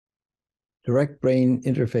Direct brain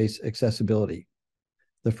interface accessibility.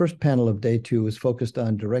 The first panel of day 2 was focused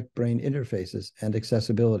on direct brain interfaces and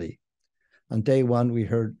accessibility. On day 1, we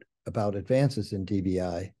heard about advances in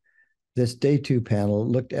DBI. This day 2 panel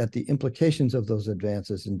looked at the implications of those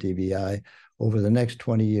advances in DBI over the next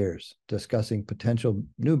 20 years, discussing potential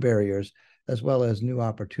new barriers as well as new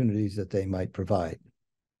opportunities that they might provide.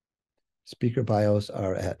 Speaker bios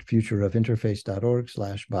are at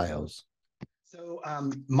futureofinterface.org/bios. So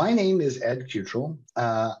my name is Ed Futrell.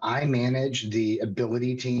 I manage the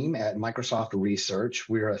ability team at Microsoft Research.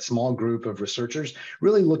 We're a small group of researchers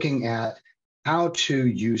really looking at how to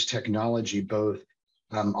use technology both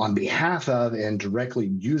on behalf of and directly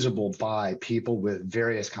usable by people with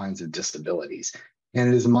various kinds of disabilities. And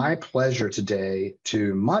it is my pleasure today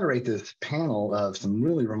to moderate this panel of some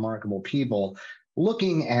really remarkable people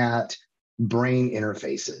looking at brain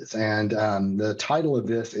interfaces. And the title of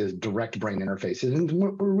this is Direct Brain Interfaces. And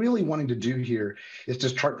what we're really wanting to do here is to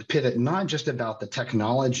start to pivot not just about the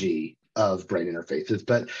technology of brain interfaces,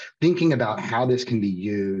 but thinking about how this can be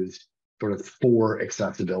used sort of for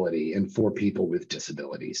accessibility and for people with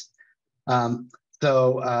disabilities.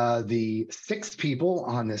 So the 6 people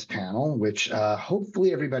on this panel, which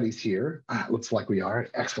hopefully everybody's here, looks like we are,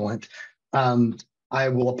 excellent. I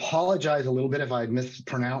will apologize a little bit if I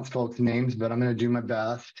mispronounce folks' names, but I'm going to do my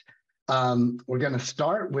best. We're going to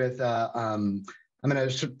start with, I'm going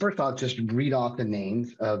to first off just read off the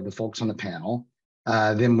names of the folks on the panel.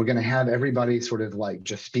 Then we're going to have everybody sort of like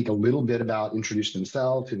just speak a little bit about, introduce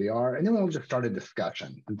themselves, who they are, and then we'll just start a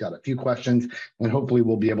discussion. We've got a few questions, and hopefully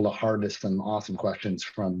we'll be able to harvest some awesome questions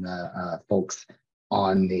from folks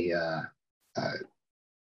on the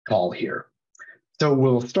call here. So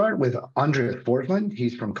we'll start with Andreas Forsland.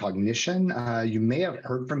 He's from Cognition. You may have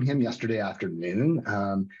heard from him yesterday afternoon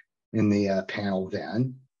in the panel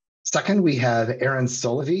then. Second, we have Aaron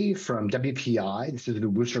Solovey from WPI. This is the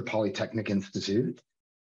Worcester Polytechnic Institute.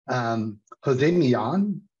 Jose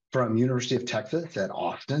Millan from University of Texas at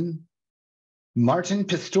Austin. Martin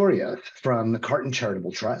Pistorius from the Carton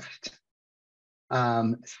Charitable Trust.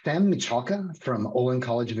 Sam Michalka from Olin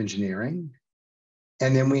College of Engineering.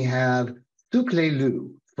 And then we have Sukley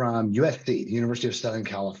Liu from USC, the University of Southern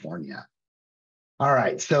California. All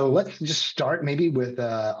right, so let's just start maybe with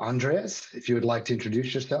Andreas. If you would like to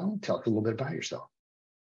introduce yourself, tell us a little bit about yourself.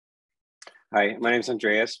 Hi, my name is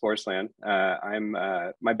Andreas Forsland.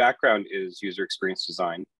 My background is user experience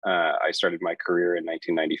design. I started my career in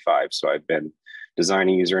 1995, so I've been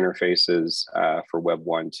designing user interfaces for Web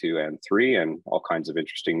 1, 2, and 3, and all kinds of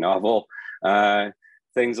interesting novel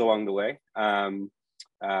things along the way.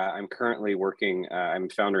 I'm currently working, I'm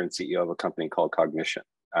founder and CEO of a company called Cognition,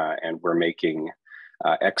 and we're making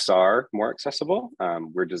XR more accessible.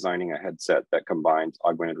 We're designing a headset that combines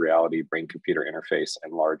augmented reality, brain-computer interface,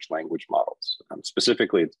 and large language models.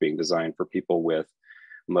 Specifically, it's being designed for people with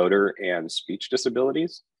motor and speech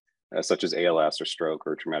disabilities, such as ALS or stroke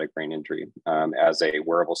or traumatic brain injury, as a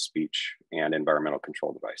wearable speech and environmental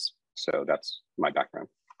control device. So that's my background.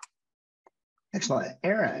 Excellent.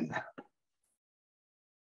 Aaron.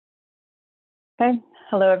 Okay,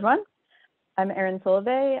 hello everyone. I'm Aaron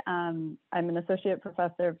Solovey. I'm an associate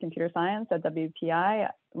professor of computer science at WPI,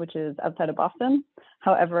 which is outside of Boston.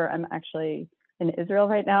 However, I'm actually in Israel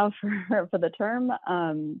right now for the term,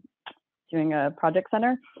 doing a project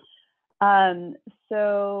center.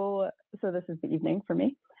 So this is the evening for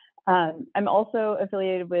me. I'm also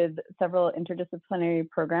affiliated with several interdisciplinary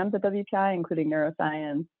programs at WPI, including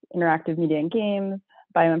neuroscience, interactive media and games,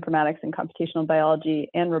 bioinformatics and computational biology,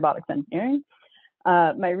 and robotics engineering.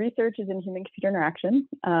 My research is in human-computer interaction,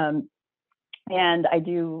 and I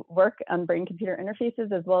do work on brain-computer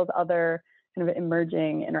interfaces as well as other kind of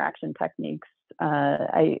emerging interaction techniques.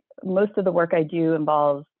 Most of the work I do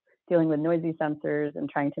involves dealing with noisy sensors and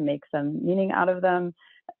trying to make some meaning out of them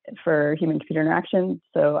for human-computer interaction.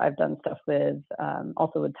 So I've done stuff with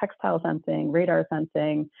also with textile sensing, radar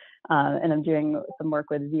sensing, and I'm doing some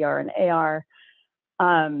work with VR and AR.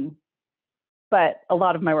 But a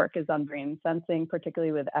lot of my work is on brain sensing,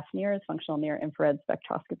 particularly with FNIRS, functional near infrared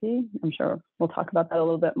spectroscopy. I'm sure we'll talk about that a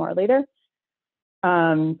little bit more later.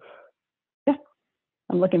 Yeah, I'm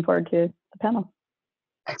looking forward to the panel.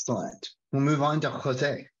 Excellent. We'll move on to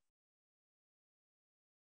Jose.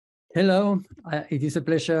 Hello, it is a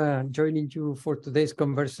pleasure joining you for today's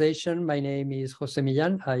conversation. My name is Jose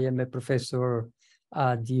Millan. I am a professor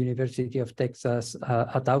at the University of Texas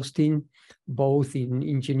at Austin, both in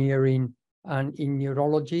engineering and in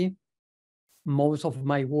neurology. Most of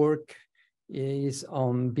my work is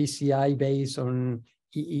on BCI based on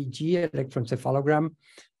EEG, electroencephalogram.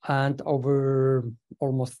 And over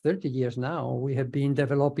almost 30 years now, we have been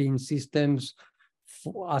developing systems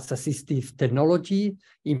as assistive technology,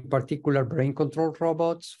 in particular brain control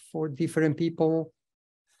robots for different people.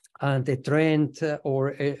 And the trend or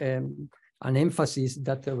an emphasis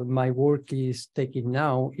that my work is taking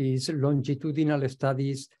now is longitudinal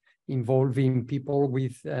studies involving people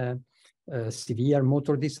with severe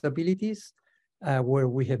motor disabilities, where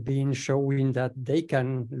we have been showing that they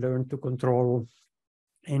can learn to control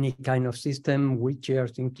any kind of system,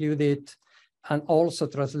 wheelchairs included, and also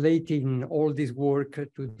translating all this work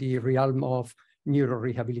to the realm of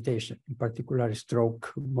neurorehabilitation, in particular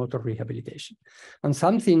stroke motor rehabilitation. And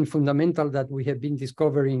something fundamental that we have been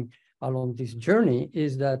discovering along this journey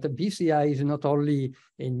is that the BCI is not only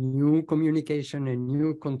a new communication, a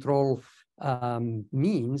new control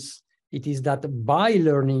means, it is that by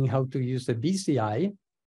learning how to use the BCI,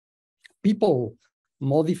 people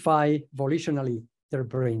modify volitionally their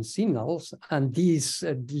brain signals, and this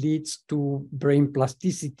leads to brain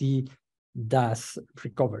plasticity, thus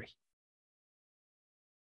recovery.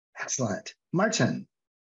 Excellent. Martin.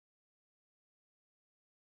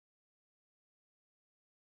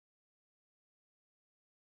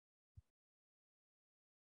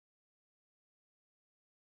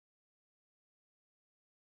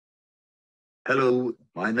 Hello,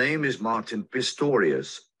 my name is Martin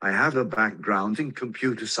Pistorius. I have a background in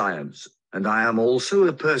computer science, and I am also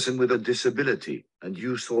a person with a disability and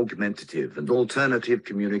use augmentative and alternative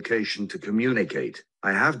communication to communicate.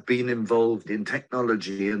 I have been involved in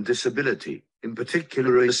technology and disability, in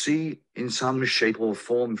particular ASC, in some shape or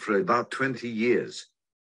form for about 20 years.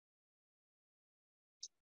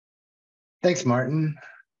 Thanks, Martin.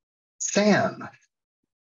 Sam.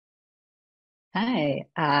 Hi,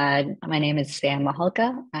 my name is Sam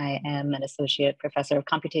Mahalka. I am an associate professor of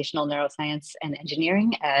computational neuroscience and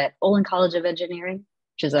engineering at Olin College of Engineering,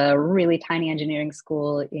 which is a really tiny engineering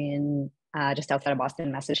school in just outside of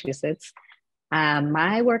Boston, Massachusetts.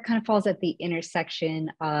 My work kind of falls at the intersection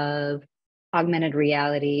of augmented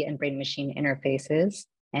reality and brain-machine interfaces.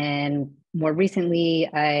 And more recently,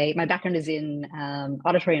 my background is in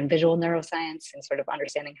auditory and visual neuroscience and sort of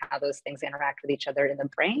understanding how those things interact with each other in the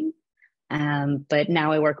brain. But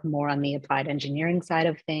now I work more on the applied engineering side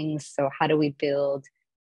of things. So how do we build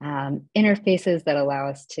interfaces that allow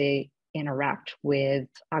us to interact with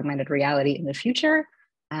augmented reality in the future?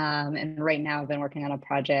 And right now I've been working on a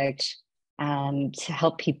project to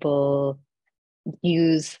help people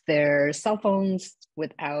use their cell phones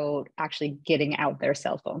without actually getting out their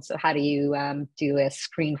cell phones. So how do you do a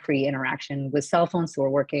screen-free interaction with cell phones? So we're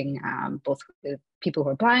working both with people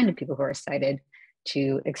who are blind and people who are sighted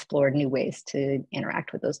to explore new ways to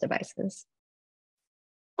interact with those devices.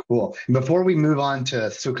 Cool. Before we move on to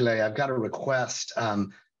Sukle, I've got a request.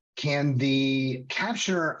 Can the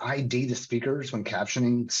captioner ID the speakers when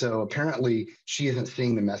captioning? So apparently she isn't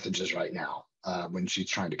seeing the messages right now when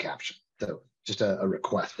she's trying to caption. So just a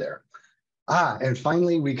request there. And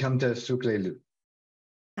finally, we come to Sukle Liu.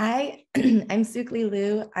 Hi, I'm Sukle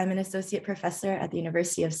Liu. I'm an associate professor at the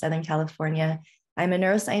University of Southern California. I'm a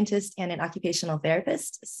neuroscientist and an occupational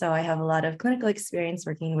therapist, so I have a lot of clinical experience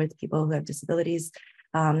working with people who have disabilities,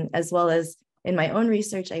 as well as in my own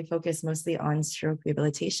research, I focus mostly on stroke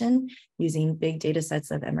rehabilitation using big data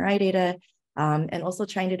sets of MRI data, and also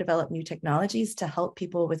trying to develop new technologies to help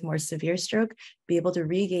people with more severe stroke be able to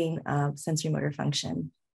regain sensory motor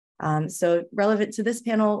function. So relevant to this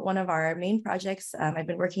panel, one of our main projects, I've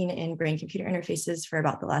been working in brain-computer interfaces for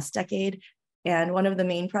about the last decade. And one of the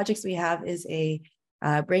main projects we have is a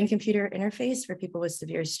brain-computer interface for people with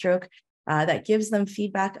severe stroke that gives them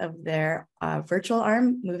feedback of their virtual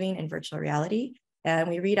arm moving in virtual reality. And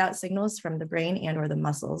we read out signals from the brain and or the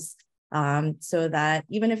muscles so that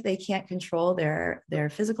even if they can't control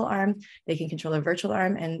their physical arm, they can control their virtual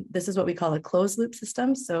arm. And this is what we call a closed loop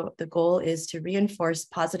system. So the goal is to reinforce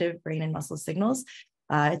positive brain and muscle signals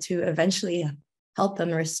to eventually help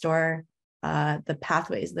them restore the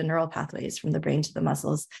pathways, the neural pathways from the brain to the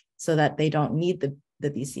muscles so that they don't need the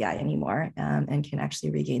BCI anymore and can actually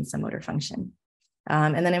regain some motor function.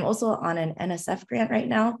 And then I'm also on an NSF grant right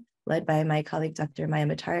now, led by my colleague, Dr. Maya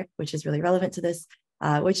Matar, which is really relevant to this,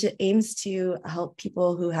 which aims to help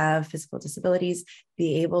people who have physical disabilities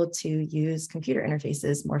be able to use computer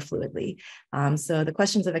interfaces more fluidly. So the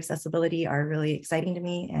questions of accessibility are really exciting to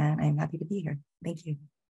me, and I'm happy to be here. Thank you.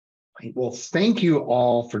 Well, thank you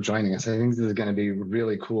all for joining us. I think this is going to be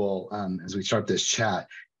really cool as we start this chat.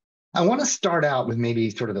 I want to start out with maybe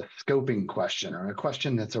sort of a scoping question or a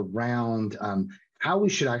question that's around how we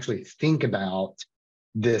should actually think about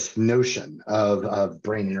this notion of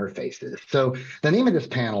brain interfaces. So the name of this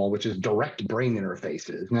panel, which is Direct Brain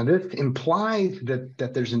Interfaces. Now this implies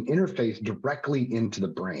that there's an interface directly into the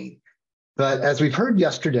brain. But as we've heard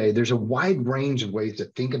yesterday, there's a wide range of ways to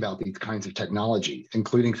think about these kinds of technologies,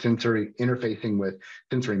 including sensory interfacing with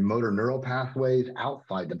sensory motor neural pathways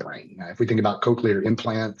outside the brain. Now, if we think about cochlear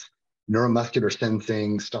implants, neuromuscular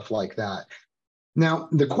sensing, stuff like that. Now,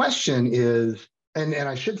 the question is, and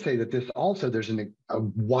I should say that this also, there's a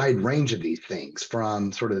wide range of these things,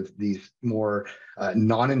 from sort of these more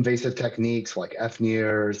non-invasive techniques like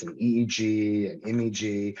FNIRS and EEG and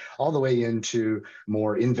MEG, all the way into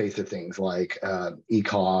more invasive things like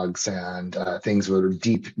ECOGs and things with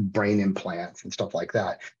deep brain implants and stuff like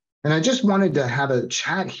that. And I just wanted to have a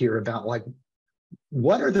chat here about, like,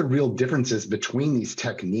 what are the real differences between these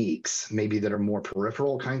techniques, maybe that are more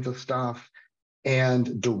peripheral kinds of stuff,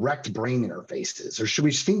 and direct brain interfaces? Or should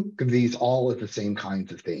we think of these all as the same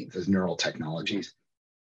kinds of things, as neural technologies?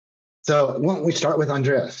 So why don't we start with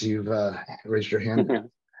Andreas? You've raised your hand.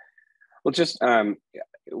 Well, just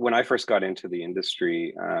when I first got into the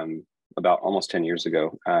industry about almost 10 years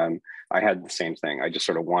ago, I had the same thing. I just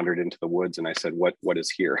sort of wandered into the woods and I said, what is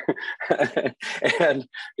here? And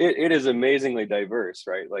it is amazingly diverse,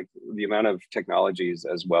 right? Like, the amount of technologies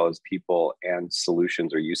as well as people and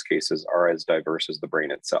solutions or use cases are as diverse as the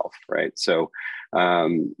brain itself, right? So,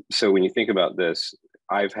 so when you think about this,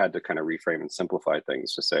 I've had to kind of reframe and simplify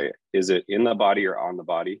things to say, is it in the body or on the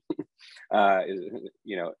body?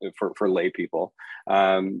 You know, for lay people.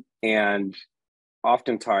 And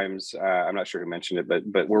oftentimes, I'm not sure who mentioned it,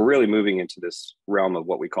 but we're really moving into this realm of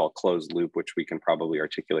what we call closed loop, which we can probably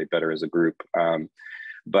articulate better as a group.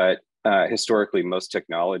 But historically, most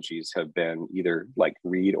technologies have been either like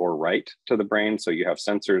read or write to the brain. So you have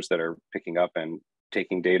sensors that are picking up and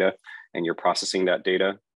taking data, and you're processing that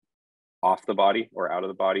data off the body or out of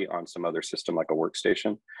the body on some other system like a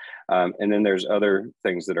workstation. And then there's other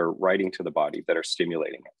things that are writing to the body that are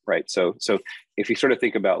stimulating it, right? So if you sort of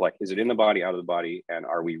think about, like, is it in the body, out of the body, and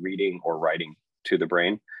are we reading or writing to the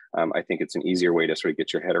brain? I think it's an easier way to sort of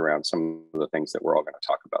get your head around some of the things that we're all going to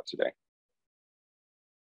talk about today.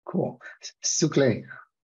 Cool. Sukley.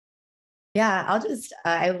 Yeah, I'll just,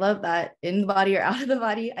 I love that, in the body or out of the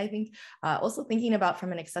body. I think also thinking about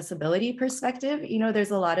from an accessibility perspective, you know,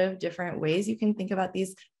 there's a lot of different ways you can think about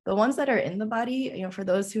these. The ones that are in the body, you know, for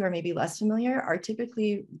those who are maybe less familiar, are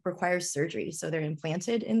typically require surgery. So they're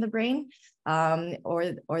implanted in the brain,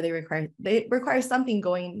 or they require something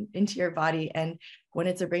going into your body. And when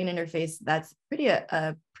it's a brain interface, that's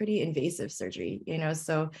pretty invasive surgery, you know.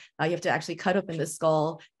 So you have to actually cut open the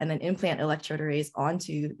skull and then implant electrode arrays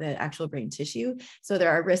onto the actual brain tissue. So there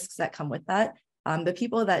are risks that come with that. The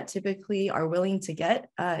people that typically are willing to get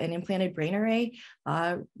an implanted brain array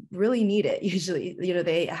really need it. Usually, you know,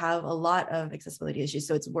 they have a lot of accessibility issues,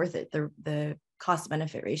 so it's worth it. The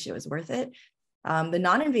cost-benefit ratio is worth it. The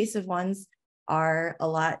non-invasive ones are a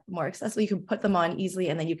lot more accessible. You can put them on easily,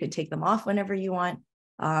 and then you can take them off whenever you want.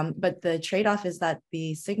 But the trade-off is that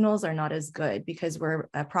the signals are not as good because we're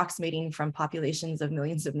approximating from populations of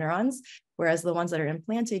millions of neurons, whereas the ones that are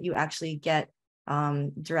implanted, you actually get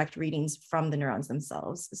direct readings from the neurons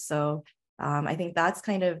themselves. So I think that's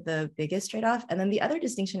kind of the biggest trade-off. And then the other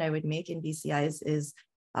distinction I would make in BCIs is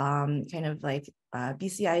kind of like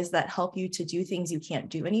BCIs that help you to do things you can't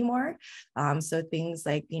do anymore. So things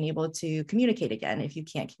like being able to communicate again if you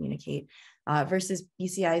can't communicate, versus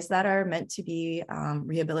BCIs that are meant to be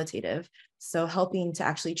rehabilitative. So helping to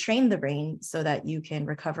actually train the brain so that you can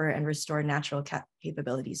recover and restore natural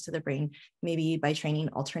capabilities to the brain, maybe by training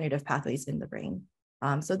alternative pathways in the brain.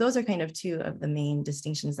 So those are kind of two of the main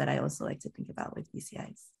distinctions that I also like to think about with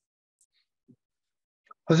BCIs.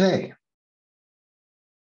 Jose.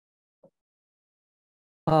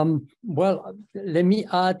 Well, let me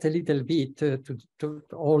add a little bit to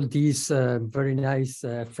all this very nice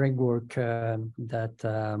framework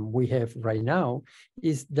that we have right now,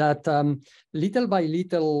 is that little by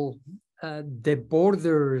little, the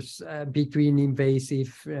borders between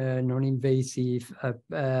invasive, non-invasive,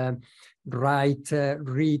 write,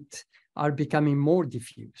 read are becoming more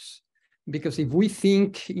diffuse. Because if we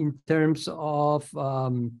think in terms of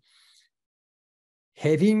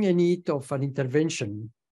having a need of an intervention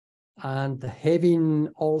and having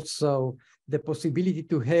also the possibility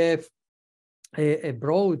to have a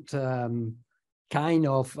broad kind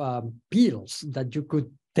of pills that you could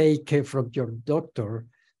take from your doctor,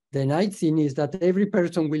 the nice thing is that every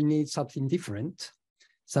person will need something different,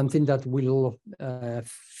 something that will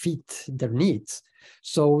fit their needs.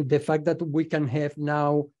 So the fact that we can have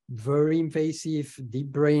now very invasive deep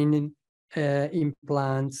brain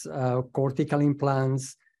implants, cortical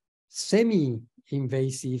implants,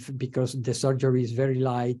 semi-invasive because the surgery is very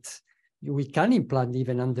light. We can implant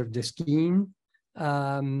even under the skin,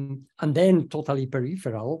 and then totally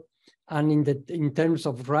peripheral. And in terms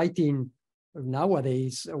of writing,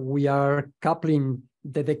 nowadays, we are coupling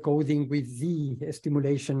the decoding with the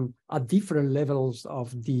stimulation at different levels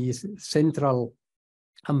of the central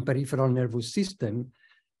and peripheral nervous system.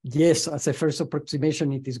 Yes, as a first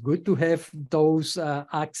approximation, it is good to have those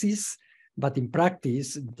axes, but in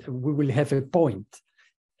practice, we will have a point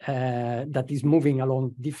that is moving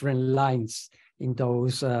along different lines in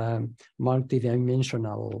those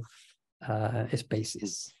multidimensional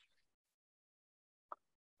spaces.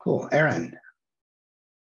 Cool. Erin.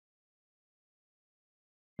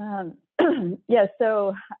 Yeah,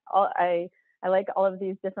 so I like all of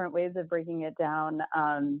these different ways of breaking it down.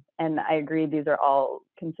 And I agree, these are all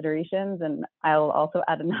considerations. And I'll also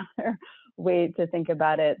add another way to think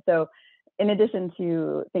about it. So in addition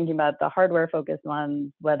to thinking about the hardware focused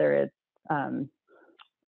ones, whether it's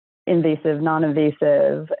invasive,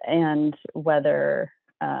 non-invasive, and whether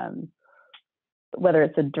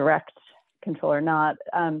it's a direct control or not,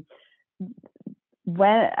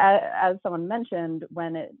 when, as someone mentioned,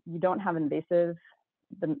 when you don't have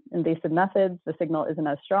the invasive methods, the signal isn't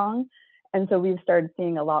as strong. And so we've started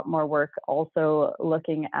seeing a lot more work also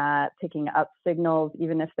looking at picking up signals,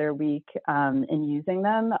 even if they're weak, in using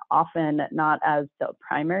them, often not as the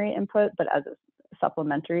primary input, but as a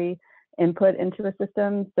supplementary input into a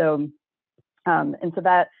system. So, and so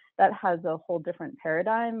that has a whole different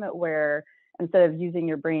paradigm where instead of using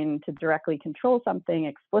your brain to directly control something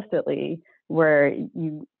explicitly, where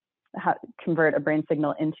you convert a brain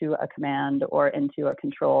signal into a command or into a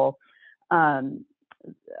control,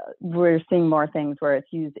 we're seeing more things where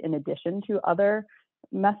it's used in addition to other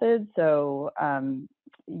methods. So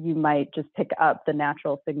you might just pick up the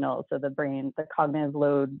natural signal. So the brain, the cognitive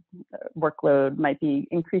load, workload might be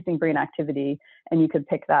increasing brain activity, and you could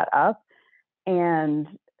pick that up. And,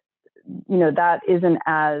 you know, that isn't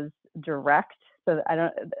as direct. So I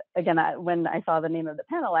don't, again, when I saw the name of the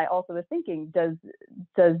panel, I also was thinking, does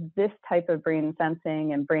this type of brain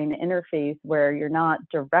sensing and brain interface where you're not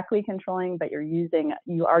directly controlling, but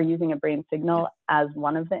you are using a brain signal as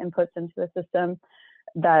one of the inputs into a system,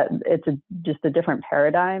 that it's just a different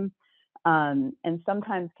paradigm, and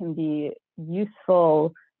sometimes can be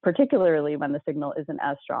useful, particularly when the signal isn't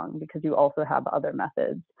as strong, because you also have other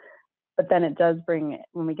methods. But then it does bring,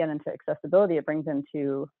 when we get into accessibility, it brings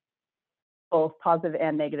into both positive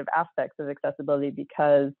and negative aspects of accessibility,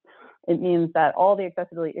 because it means that all the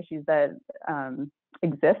accessibility issues that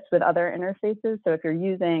exist with other interfaces. So if you're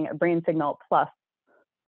using a brain signal plus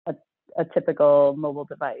a typical mobile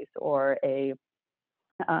device or a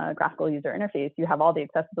graphical user interface, you have all the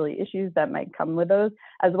accessibility issues that might come with those,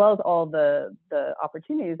 as well as all the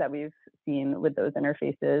opportunities that we've seen with those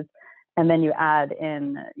interfaces. And then you add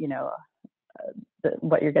in, you know,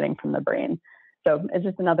 what you're getting from the brain. So it's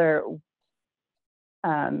just another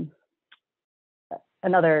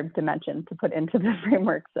dimension to put into the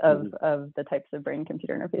frameworks of the types of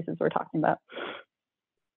brain-computer interfaces we're talking about.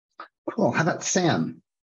 Cool. How about Sam?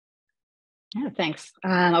 Yeah, thanks.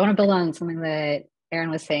 I want to build on something that Erin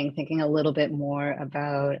was saying, thinking a little bit more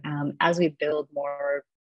about as we build more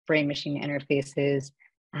brain-machine interfaces,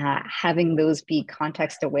 having those be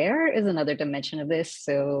context aware is another dimension of this.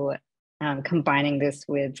 So combining this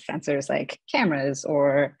with sensors like cameras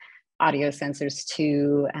or audio sensors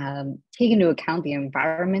to take into account the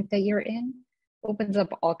environment that you're in opens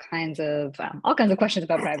up all kinds of questions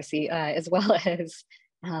about privacy, as well as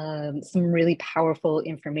some really powerful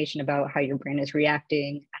information about how your brain is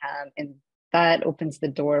reacting, and that opens the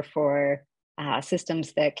door for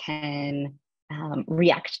systems that can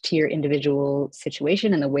react to your individual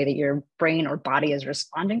situation and the way that your brain or body is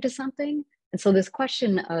responding to something. And so this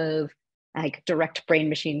question of like direct brain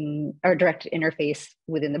machine or direct interface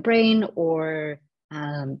within the brain, or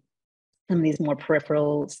some of these more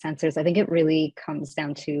peripheral sensors, I think it really comes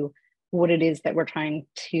down to what it is that we're trying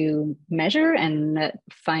to measure and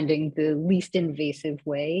finding the least invasive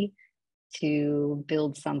way to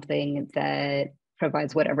build something that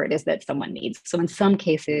provides whatever it is that someone needs. So in some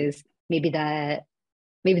cases, maybe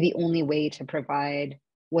the only way to provide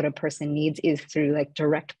what a person needs is through like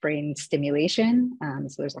direct brain stimulation.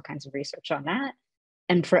 So there's all kinds of research on that.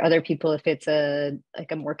 And for other people, if it's a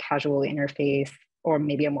more casual interface or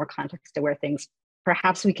maybe a more context-aware things,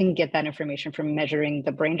 perhaps we can get that information from measuring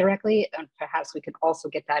the brain directly, and perhaps we could also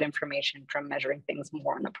get that information from measuring things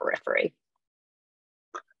more in the periphery.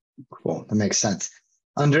 Cool, that makes sense.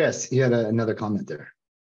 Andreas, you had another comment there.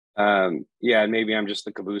 Yeah, and maybe I'm just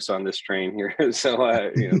the caboose on this train here. So,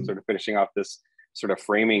 sort of finishing off this sort of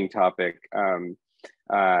framing topic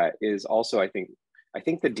is also, I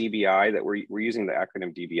think the DBI that we're using the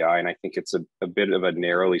acronym DBI, and I think it's a bit of a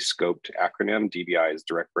narrowly scoped acronym. DBI is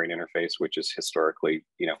direct brain interface, which is historically,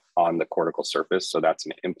 on the cortical surface. So that's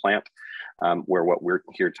an implant, where what we're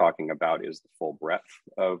here talking about is the full breadth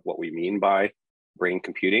of what we mean by brain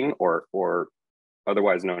computing, or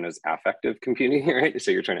otherwise known as affective computing, right?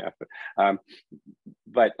 So you're trying to,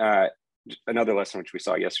 but another lesson which we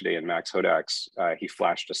saw yesterday in Max Hodak's, he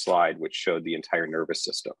flashed a slide which showed the entire nervous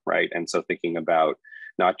system, right? And so thinking about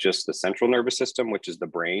not just the central nervous system, which is the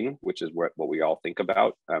brain, which is what we all think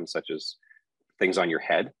about, such as things on your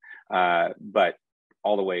head, but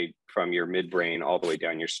all the way from your midbrain, all the way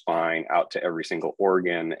down your spine, out to every single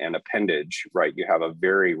organ and appendage, right? You have a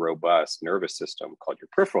very robust nervous system called your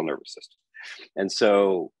peripheral nervous system. And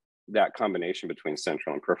so that combination between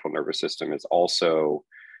central and peripheral nervous system is also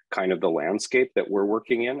kind of the landscape that we're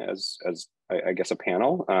working in as I guess a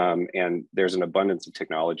panel. And there's an abundance of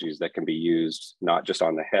technologies that can be used, not just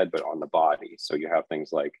on the head, but on the body. So you have things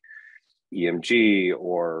like EMG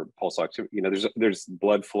or pulse oximetry, there's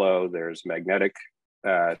blood flow, there's magnetic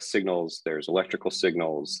signals, there's electrical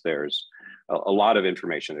signals, there's a lot of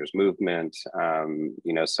information, there's movement,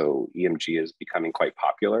 so EMG is becoming quite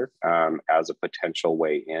popular as a potential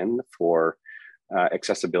way in for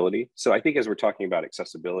accessibility. So I think as we're talking about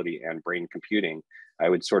accessibility and brain computing, I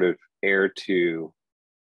would sort of err to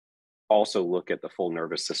also look at the full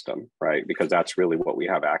nervous system, right? Because that's really what we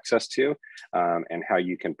have access to, and how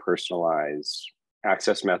you can personalize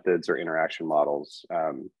access methods or interaction models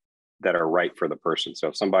that are right for the person. So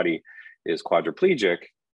if somebody is quadriplegic,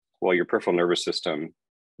 well, your peripheral nervous system,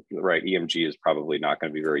 right, EMG is probably not going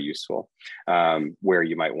to be very useful, where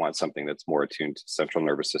you might want something that's more attuned to central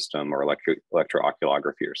nervous system or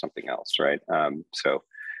electrooculography or something else, right? So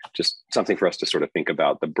just something for us to sort of think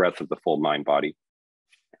about the breadth of the full mind body.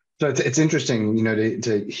 So it's interesting,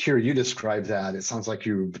 to hear you describe that. It sounds like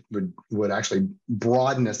you would actually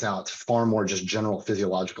broaden this out to far more just general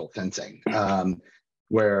physiological sensing,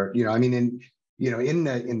 where, in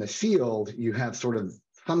the field, you have sort of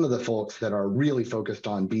some of the folks that are really focused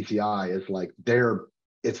on BCI is like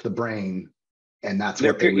it's the brain, and that's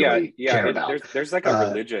what they really care about. There's like a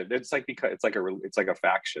religion. It's like a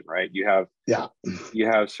faction, right? You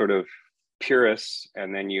have sort of purists,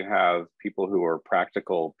 and then you have people who are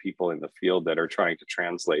practical people in the field that are trying to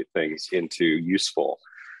translate things into useful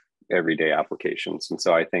everyday applications. And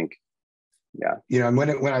so I think, and when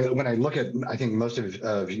I look at, I think most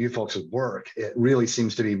of you folks' work, it really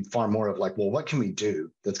seems to be far more of like, well, what can we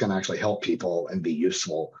do that's going to actually help people and be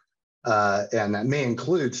useful? And that may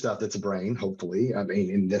include stuff that's a brain, hopefully,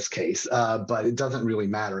 in this case, but it doesn't really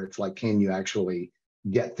matter. It's like, can you actually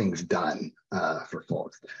get things done for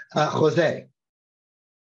folks? Jose.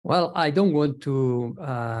 Well, I don't want to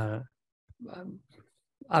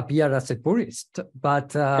appear as a purist, but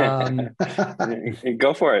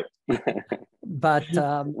go for it. But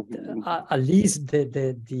at least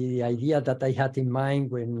the idea that I had in mind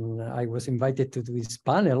when I was invited to this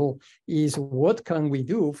panel is, what can we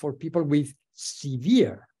do for people with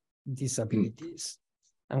severe disabilities?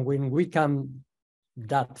 And when we come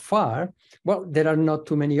that far, well, there are not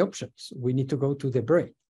too many options. We need to go to the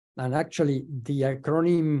brain. And actually, the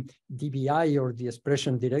acronym DBI, or the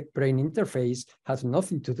expression direct brain interface, has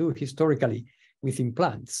nothing to do historically with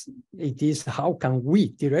implants. It is how can we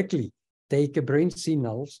directly take brain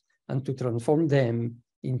signals and to transform them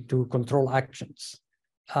into control actions.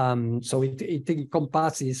 So it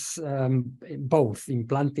encompasses both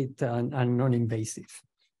implanted and non-invasive.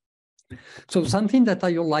 So something that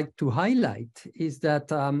I would like to highlight is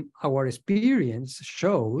that our experience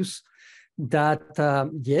shows that,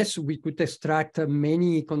 yes, we could extract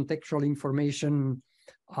many contextual information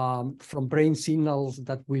from brain signals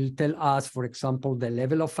that will tell us, for example, the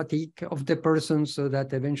level of fatigue of the person, so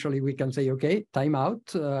that eventually we can say, okay, time out,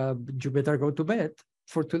 you better go to bed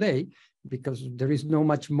for today, because there is no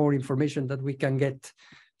much more information that we can get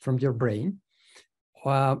from your brain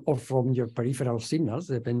or from your peripheral signals,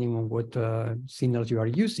 depending on what signals you are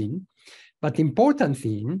using. But the important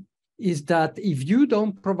thing is that if you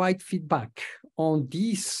don't provide feedback on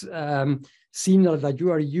these signals that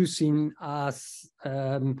you are using as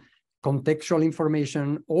contextual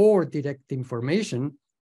information or direct information,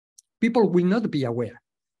 people will not be aware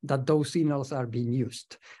that those signals are being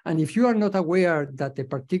used. And if you are not aware that a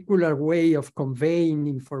particular way of conveying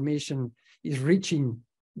information is reaching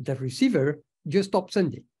the receiver, you stop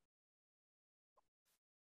sending.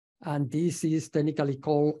 And this is technically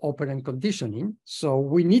called operant conditioning. So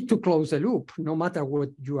we need to close the loop, no matter what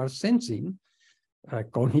you are sensing,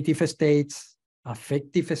 cognitive states,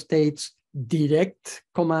 affective states, direct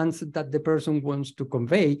commands that the person wants to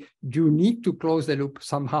convey. You need to close the loop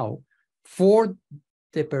somehow for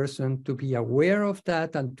the person to be aware of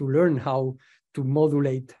that and to learn how to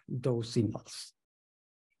modulate those signals.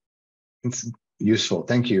 It's useful.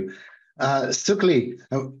 Thank you. Sukli,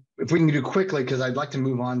 if we can do quickly, because I'd like to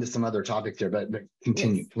move on to some other topics here, but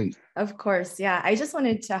continue, Yes. please. Of course. Yeah. I just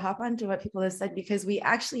wanted to hop on to what people have said, because we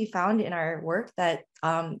actually found in our work that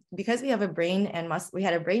because we have a brain and we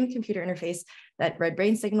had a brain computer interface that read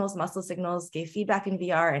brain signals, muscle signals, gave feedback in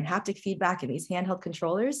VR and haptic feedback in these handheld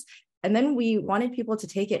controllers. And then we wanted people to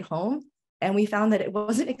take it home, and we found that it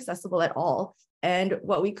wasn't accessible at all. And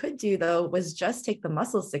what we could do, though, was just take the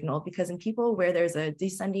muscle signal, because in people where there's a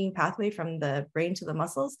descending pathway from the brain to the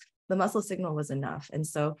muscle signal was enough. And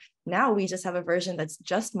so now we just have a version that's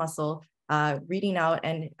just muscle reading out,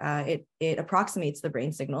 and it approximates the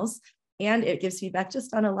brain signals, and it gives feedback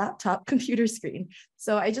just on a laptop computer screen.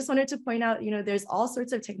 So I just wanted to point out, there's all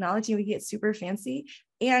sorts of technology. We get super fancy,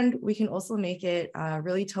 and we can also make it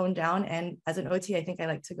really toned down. And as an OT, I think I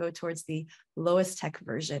like to go towards the lowest tech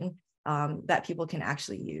version that people can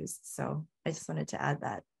actually use. So I just wanted to add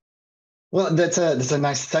that. Well, that's a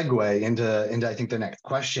nice segue into I think the next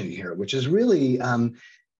question here, which is really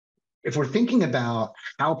if we're thinking about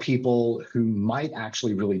how people who might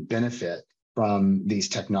actually really benefit from these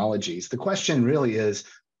technologies, the question really is,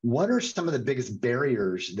 what are some of the biggest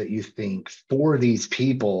barriers that you think for these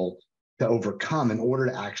people to overcome in order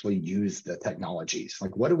to actually use the technologies?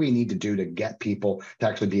 Like, what do we need to do to get people to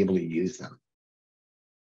actually be able to use them?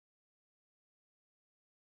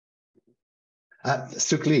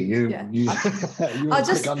 Sukli, you I'll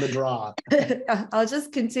just click on the draw. I'll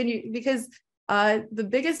just continue, because the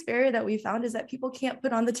biggest barrier that we found is that people can't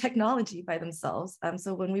put on the technology by themselves.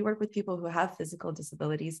 So when we work with people who have physical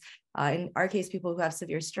disabilities, in our case, people who have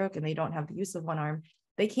severe stroke and they don't have the use of one arm,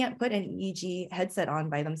 they can't put an EEG headset on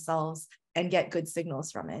by themselves and get good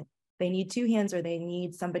signals from it. They need two hands, or they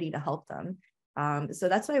need somebody to help them. So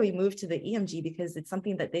that's why we moved to the EMG, because it's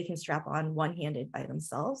something that they can strap on one-handed by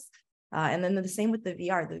themselves. And then the same with the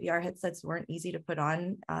VR. The VR headsets weren't easy to put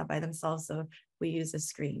on by themselves, so we use a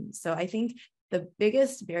screen. So I think the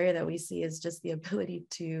biggest barrier that we see is just the ability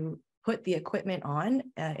to put the equipment on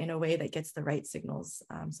in a way that gets the right signals,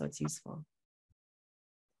 so it's useful.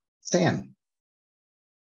 Sam.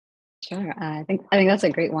 Sure, I think that's a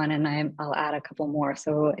great one, and I'll add a couple more.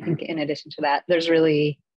 So I think in addition to that, there's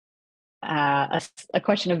really a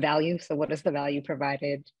question of value. So what is the value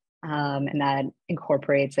provided? And that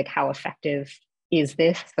incorporates like, how effective is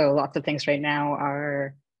this? So lots of things right now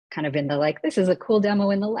are kind of in the like, this is a cool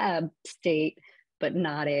demo in the lab state, but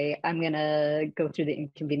not I'm gonna go through the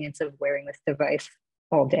inconvenience of wearing this device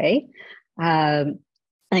all day. I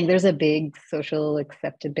think there's a big social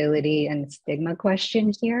acceptability and stigma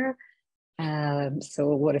question here. So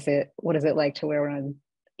what is it like to wear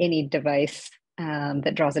any device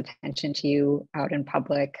that draws attention to you out in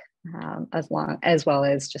public? As well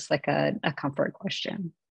as just like a comfort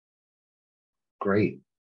question. Great.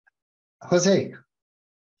 Jose.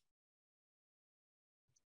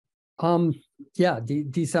 Yeah,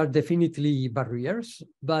 these are definitely barriers,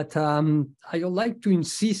 but I would like to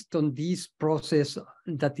insist on this process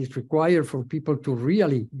that is required for people to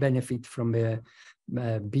really benefit from a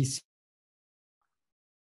BC.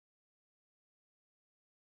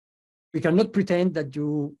 We cannot pretend that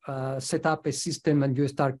you set up a system and you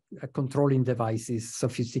start controlling devices,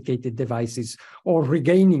 sophisticated devices, or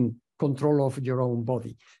regaining control of your own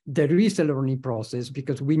body. There is a learning process,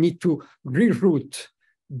 because we need to reroute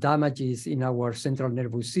damages in our central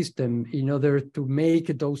nervous system in order to make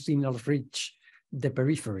those signals reach the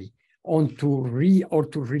periphery, or to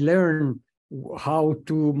relearn how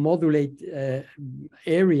to modulate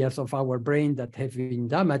areas of our brain that have been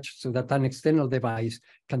damaged so that an external device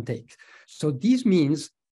can take. So this means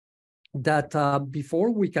that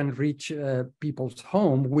before we can reach people's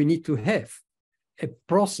home, we need to have a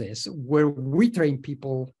process where we train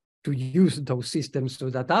people to use those systems so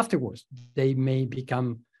that afterwards they may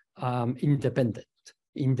become independent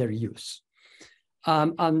in their use.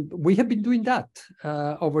 And we have been doing that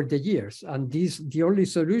over the years. And the only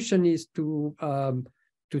solution is to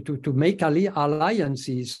make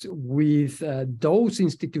alliances with those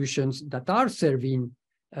institutions that are serving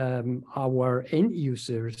our end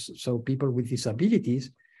users, so people with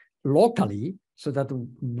disabilities, locally, so that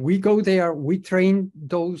we go there, we train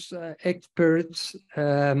those experts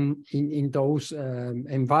in those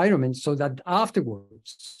environments, so that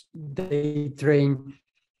afterwards they train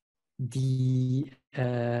the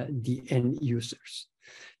end users.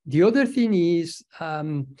 The other thing is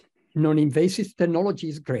non-invasive technology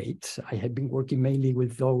is great. I have been working mainly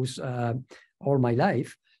with those all my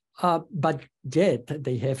life, but yet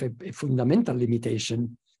they have a fundamental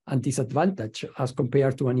limitation and disadvantage as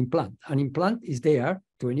compared to an implant. An implant is there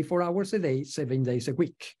 24 hours a day, 7 days a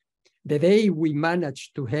week. The day we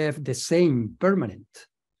manage to have the same permanent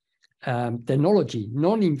technology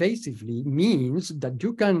non-invasively means that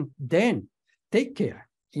you can then take care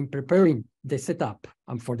in preparing the setup.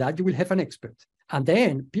 And for that, you will have an expert. And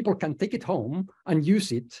then people can take it home and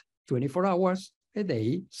use it 24 hours a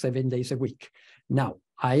day, 7 days a week. Now,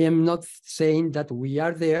 I am not saying that we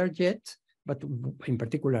are there yet, but in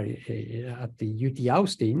particular at the UT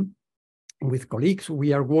Austin, with colleagues,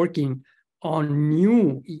 we are working on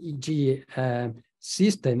new EEG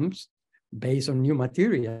systems based on new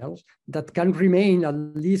materials that can remain at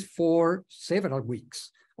least for several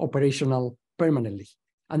weeks operational permanently.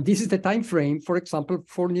 And this is the time frame, for example,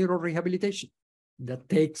 for neurorehabilitation that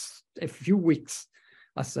takes a few weeks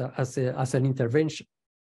as an intervention.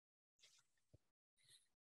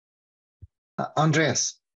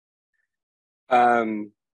 Andreas.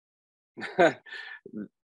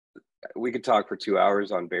 We could talk for 2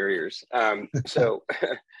 hours on barriers. So,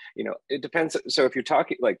 you know, it depends. So if you're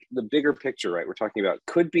talking like the bigger picture, right, we're talking about,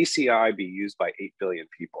 could BCI be used by 8 billion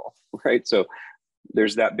people, right? So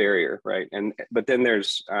there's that barrier, right? But then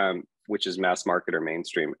there's, which is mass market or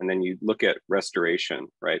mainstream. And then you look at restoration,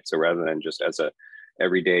 right? So rather than just as a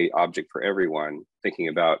everyday object for everyone, thinking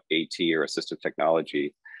about AT or assistive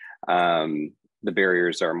technology, the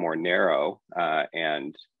barriers are more narrow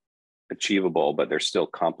and achievable, but they're still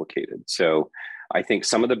complicated. So I think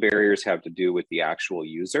some of the barriers have to do with the actual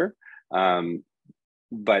user,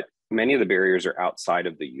 but many of the barriers are outside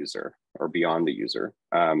of the user or beyond the user.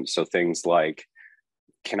 So things like,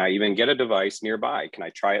 can I even get a device nearby? Can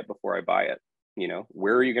I try it before I buy it? You know,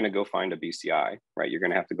 where are you going to go find a BCI, right? You're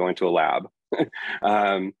going to have to go into a lab.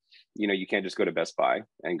 You know, you can't just go to Best Buy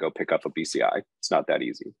and go pick up a BCI. It's not that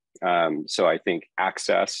easy. So I think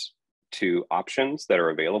access to options that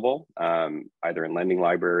are available, either in lending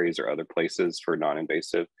libraries or other places for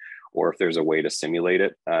non-invasive, or if there's a way to simulate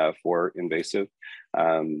it for invasive,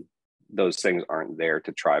 those things aren't there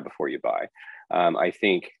to try before you buy. I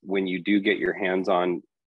think when you do get your hands on,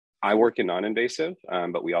 I work in non-invasive,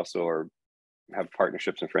 but we also have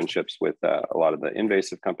partnerships and friendships with a lot of the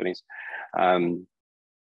invasive companies.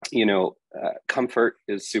 You know, comfort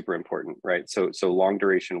is super important, right? So long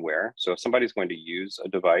duration wear. So if somebody's going to use a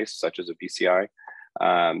device such as a BCI,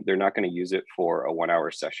 they're not going to use it for a 1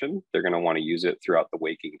 hour session. They're going to want to use it throughout the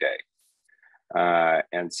waking day.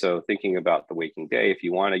 And so thinking about the waking day, if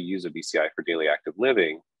you want to use a BCI for daily active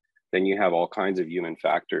living, then you have all kinds of human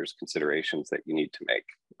factors, considerations that you need to make.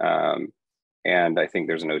 And I think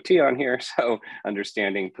there's an OT on here, so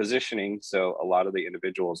understanding positioning. So a lot of the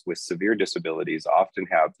individuals with severe disabilities often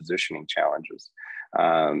have positioning challenges,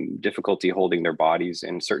 difficulty holding their bodies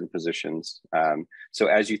in certain positions. So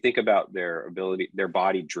as you think about their ability, their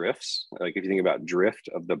body drifts, like if you think about drift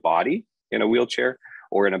of the body in a wheelchair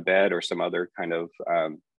or in a bed or some other kind of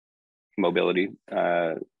mobility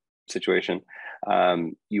situation,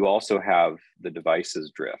 you also have the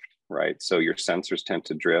devices drift. Right? So your sensors tend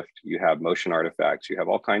to drift, you have motion artifacts, you have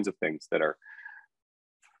all kinds of things that are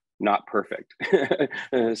not perfect.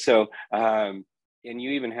 So, and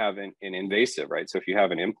you even have an invasive, right? So if you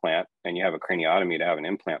have an implant and you have a craniotomy to have an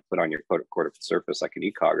implant put on your cortical surface, like an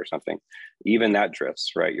ECOG or something, even that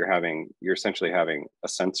drifts, right? You're essentially having a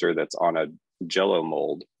sensor that's on a Jello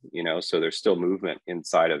mold, you know, so there's still movement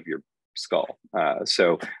inside of your skull.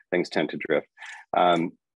 So things tend to drift.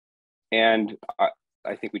 And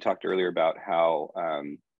I think we talked earlier about how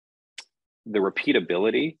the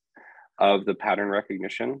repeatability of the pattern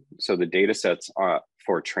recognition. So the data sets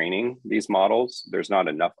for training these models, there's not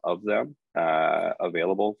enough of them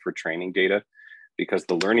available for training data because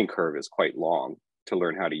the learning curve is quite long to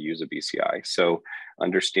learn how to use a BCI. So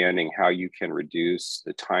understanding how you can reduce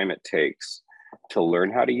the time it takes to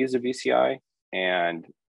learn how to use a BCI and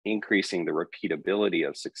increasing the repeatability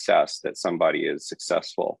of success that somebody is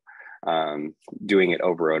successful doing it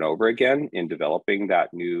over and over again in developing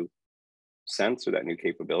that new sense or that new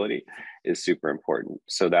capability is super important.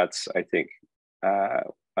 So that's, I think,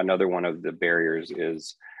 another one of the barriers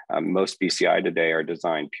is most BCI today are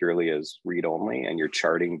designed purely as read-only and you're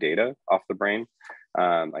charting data off the brain.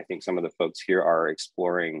 I think some of the folks here are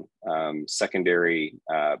exploring secondary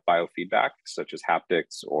biofeedback, such as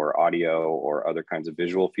haptics or audio or other kinds of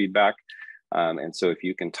visual feedback. And so if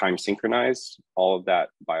you can time synchronize all of that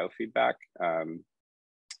biofeedback,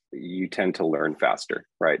 you tend to learn faster,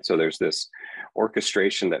 right? So there's this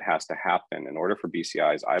orchestration that has to happen in order for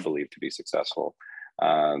BCIs, I believe, to be successful.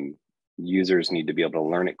 Users need to be able to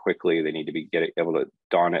learn it quickly. They need to be able to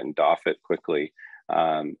don it and doff it quickly.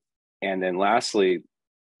 And then lastly,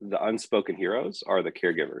 the unspoken heroes are the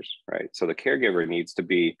caregivers, right? So the caregiver needs to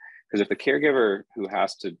be, because if the caregiver who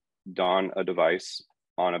has to don a device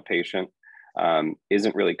on a patient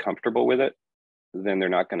isn't really comfortable with it, then they're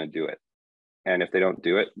not going to do it. And if they don't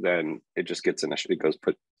do it, then it just gets in it goes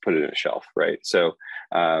put it in a shelf, right? So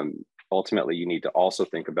ultimately, you need to also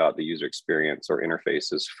think about the user experience or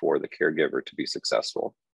interfaces for the caregiver to be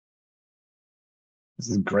successful. This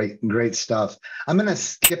is great stuff. I'm going to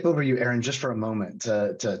skip over you, Aaron, just for a moment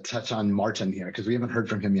to touch on Martin here, because we haven't heard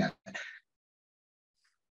from him yet.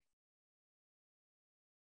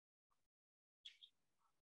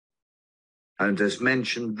 And as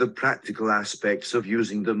mentioned, the practical aspects of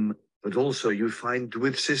using them, but also you find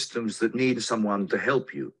with systems that need someone to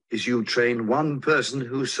help you, is you train one person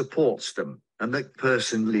who supports them, and that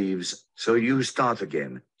person leaves, so you start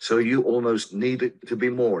again. So you almost need it to be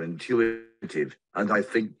more intuitive. And I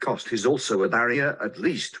think cost is also a barrier, at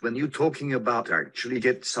least when you're talking about actually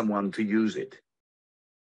get someone to use it.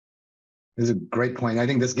 This is a great point. I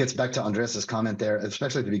think this gets back to Andreas's comment there,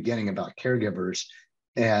 especially at the beginning about caregivers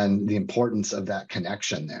and the importance of that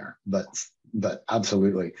connection there. But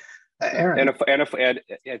absolutely. Aaron. And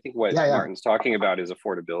I think what Martin's talking about is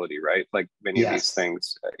affordability, right? Like many of these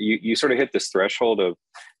things, you sort of hit this threshold of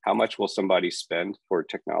how much will somebody spend for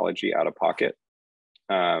technology out of pocket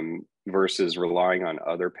versus relying on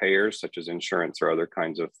other payers such as insurance or other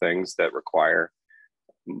kinds of things that require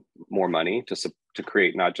more money to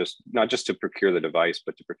create not just to procure the device,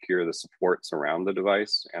 but to procure the supports around the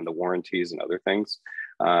device and the warranties and other things.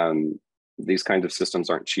 These kinds of systems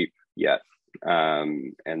aren't cheap yet.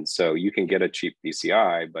 And so you can get a cheap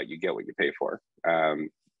BCI, but you get what you pay for,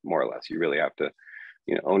 more or less. You really have to,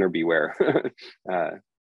 owner beware.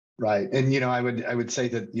 Right. And, I would say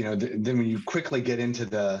that, then when you quickly get into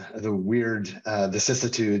the weird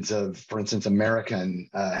vicissitudes of, for instance, American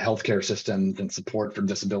healthcare systems and support for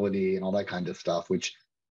disability and all that kind of stuff, which,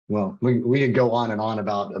 well, we could go on and on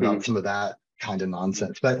about some of that kind of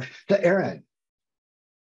nonsense. But to Aaron.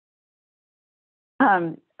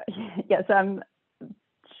 Yes, I'm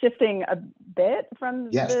shifting a bit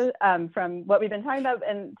from from what we've been talking about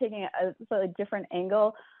and taking a slightly different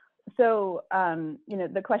angle. So,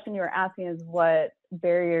 the question you were asking is what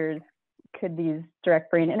barriers could these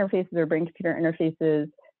direct brain interfaces or brain-computer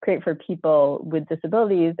interfaces create for people with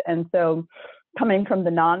disabilities? And so, coming from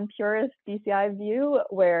the non-purist BCI view,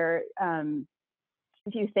 where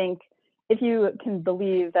if you can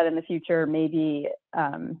believe that in the future, maybe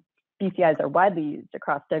BCIs are widely used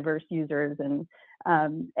across diverse users and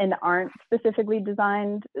aren't specifically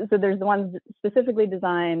designed. So there's the ones specifically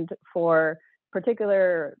designed for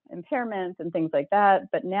particular impairments and things like that.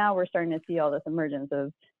 But now we're starting to see all this emergence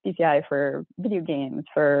of BCI for video games,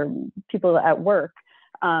 for people at work.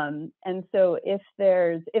 And so if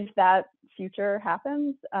that future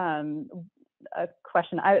happens, a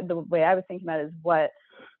question the way I was thinking about it is what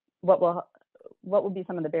will be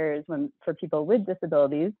some of the barriers for people with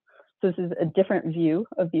disabilities. So this is a different view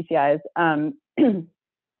of BCIs.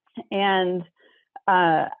 And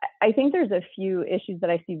I think there's a few issues that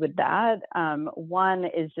I see with that. One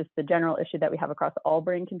is just the general issue that we have across all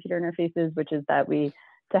brain-computer interfaces, which is that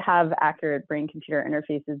to have accurate brain-computer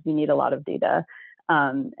interfaces, we need a lot of data.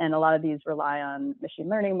 And a lot of these rely on machine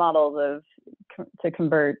learning models to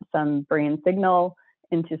convert some brain signal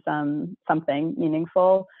into something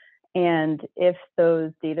meaningful. And if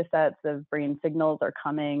those data sets of brain signals are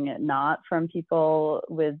coming not from people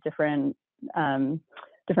with different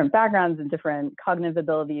backgrounds and different cognitive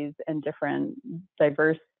abilities and different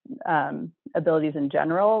diverse abilities in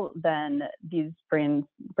general, then these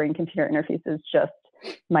brain-computer interfaces just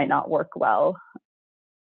might not work well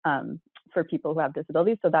for people who have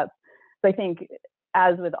disabilities. So I think,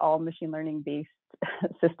 as with all machine learning based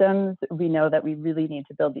systems, we know that we really need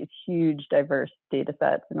to build these huge diverse data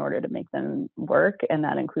sets in order to make them work, and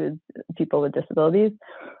that includes people with disabilities.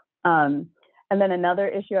 And then another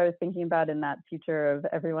issue I was thinking about in that future of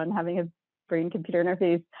everyone having a brain-computer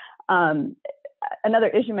interface, another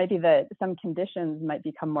issue might be that some conditions might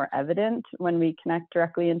become more evident when we connect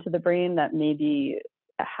directly into the brain that maybe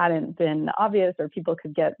hadn't been obvious, or people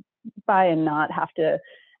could get by and not have to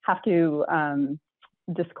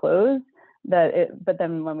disclose that. But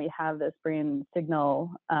then when we have this brain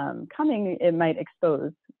signal coming, it might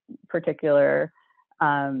expose particular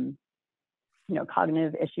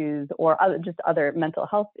cognitive issues or other mental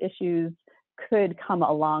health issues could come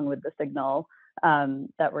along with the signal.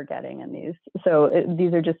 that we're getting in these. So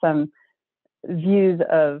these are just some views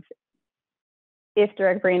of if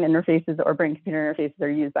direct brain interfaces or brain computer interfaces are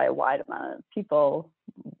used by a wide amount of people,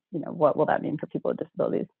 what will that mean for people with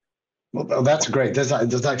disabilities? Well, that's great. There's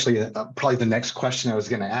actually probably the next question I was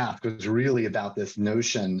going to ask was really about this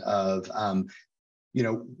notion of,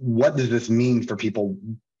 what does this mean for people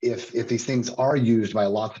if these things are used by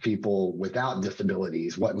lots of people without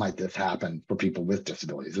disabilities? What might this happen for people with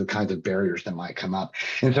disabilities? The kinds of barriers that might come up.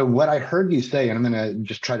 And so what I heard you say, and I'm going to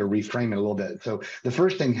just try to reframe it a little bit. So the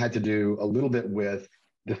first thing had to do a little bit with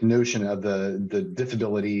this notion of the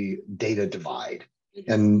disability data divide.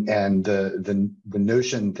 And the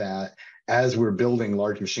notion that as we're building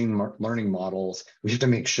large machine learning models, we have to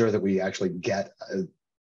make sure that we actually get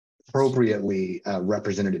appropriately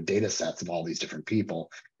representative data sets of all these different people,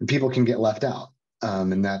 and people can get left out.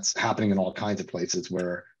 And that's happening in all kinds of places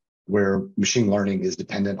where machine learning is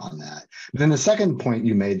dependent on that. But then the second point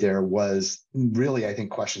you made there was really, I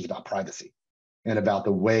think, questions about privacy and about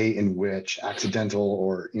the way in which accidental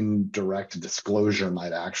or indirect disclosure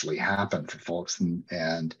might actually happen for folks.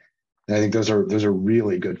 And I think those are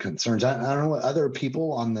really good concerns. I don't know what other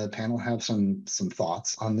people on the panel have some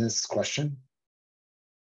thoughts on this question.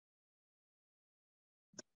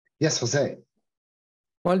 Yes, Jose.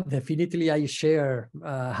 Well, definitely I share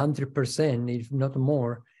 100%, if not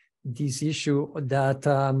more, this issue that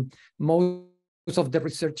most of the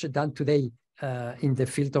research done today in the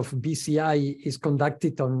field of BCI is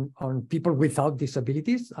conducted on people without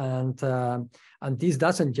disabilities, and this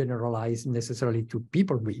doesn't generalize necessarily to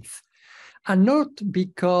people with. And not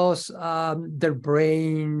because their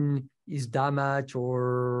brain is damaged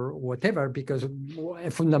or whatever, because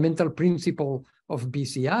a fundamental principle of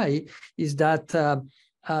BCI is that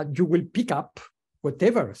you will pick up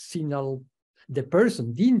whatever signal the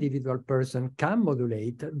individual person can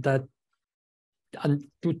modulate that and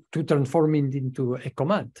to transform it into a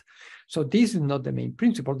command. So this is not the main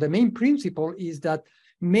principle. The main principle is that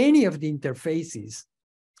many of the interfaces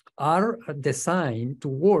are designed to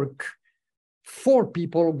work for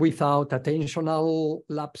people without attentional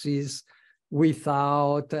lapses,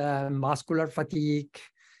 without muscular fatigue,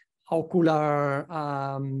 ocular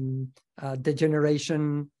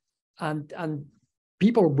degeneration, and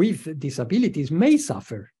people with disabilities may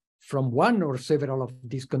suffer from one or several of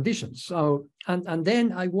these conditions. So, and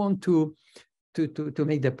then I want to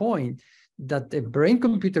make the point that the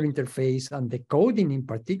brain-computer interface and the coding in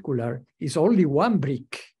particular is only one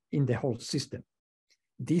brick in the whole system.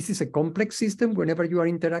 This is a complex system whenever you are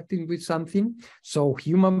interacting with something. So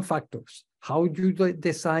human factors, how you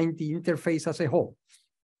design the interface as a whole,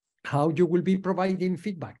 how you will be providing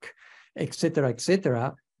feedback, et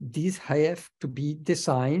cetera, these have to be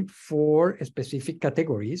designed for specific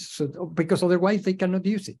categories, so, because otherwise they cannot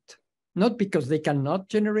use it. Not because they cannot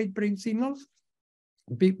generate brain signals,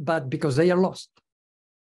 but because they are lost.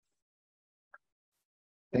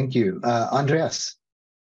 Thank you. Andreas.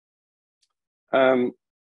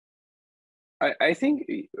 I think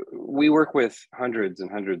we work with hundreds and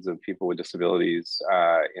hundreds of people with disabilities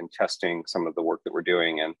in testing some of the work that we're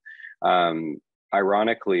doing. And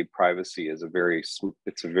ironically, privacy is a very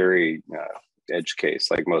edge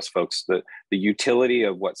case. Like most folks, the utility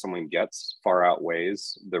of what someone gets far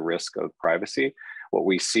outweighs the risk of privacy. What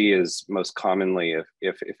we see is most commonly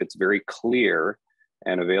if it's very clear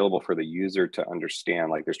and available for the user to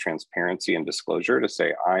understand, like there's transparency and disclosure to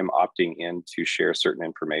say, I'm opting in to share certain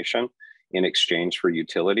information in exchange for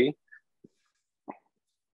utility.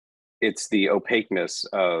 It's the opaqueness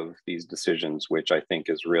of these decisions, which I think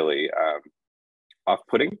is really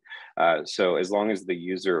off-putting. So as long as the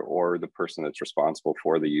user or the person that's responsible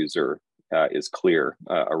for the user is clear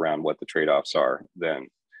around what the trade-offs are, then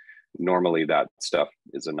normally that stuff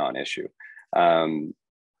is a non-issue.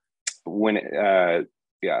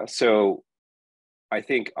 So I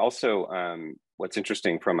think also what's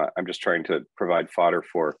interesting I'm just trying to provide fodder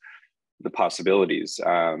for the possibilities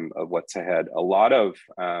of what's ahead. A lot of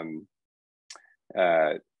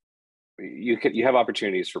you have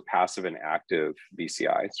opportunities for passive and active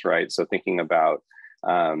BCIs, right? So thinking about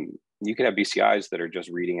you could have BCIs that are just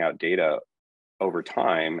reading out data over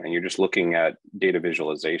time, and you're just looking at data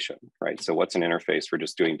visualization, right? So what's an interface for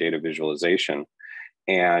just doing data visualization?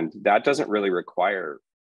 And that doesn't really require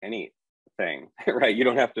anything, right? You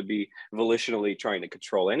don't have to be volitionally trying to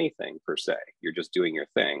control anything per se. You're just doing your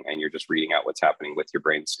thing and you're just reading out what's happening with your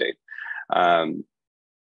brain state.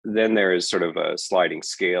 Then there is sort of a sliding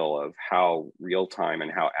scale of how real-time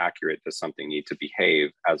and how accurate does something need to behave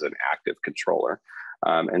as an active controller.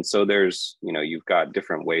 And so there's, you've got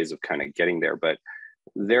different ways of kind of getting there, but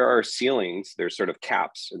there are ceilings, there's sort of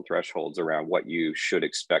caps and thresholds around what you should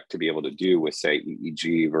expect to be able to do with, say,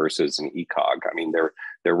 EEG versus an ECOG. I mean,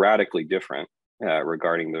 they're radically different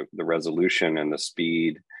regarding the resolution and the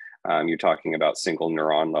speed. You're talking about single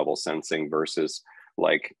neuron level sensing versus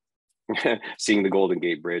like seeing the Golden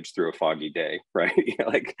Gate Bridge through a foggy day, right?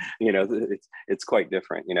 Like, it's quite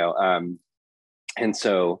different, and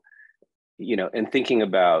so, and thinking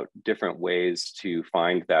about different ways to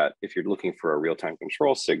find that if you're looking for a real-time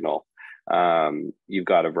control signal, you've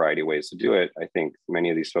got a variety of ways to do it. I think many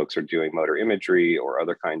of these folks are doing motor imagery or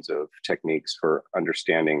other kinds of techniques for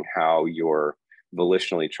understanding how you're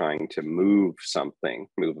volitionally trying to move something,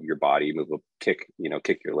 move your body, move a kick,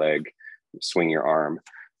 kick your leg, swing your arm,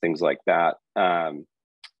 things like that,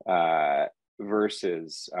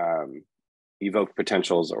 versus evoked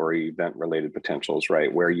potentials or event-related potentials,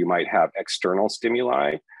 right? Where you might have external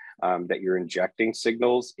stimuli that you're injecting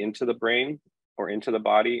signals into the brain or into the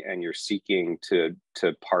body, and you're seeking to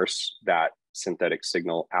parse that synthetic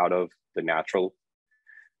signal out of the natural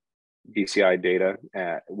BCI data,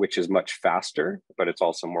 which is much faster, but it's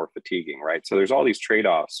also more fatiguing, right? So there's all these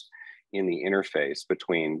trade-offs in the interface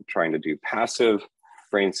between trying to do passive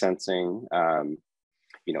brain sensing,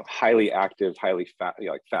 highly active, highly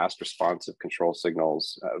fast responsive control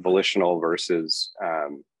signals, volitional versus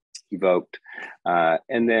evoked.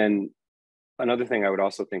 And then another thing I would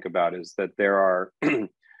also think about is that there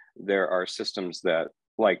are systems that,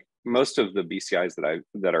 like most of the BCIs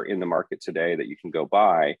that are in the market today that you can go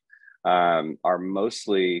buy, are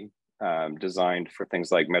mostly designed for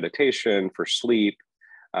things like meditation, for sleep.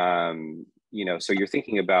 So you're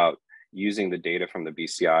thinking about using the data from the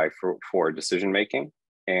BCI for decision making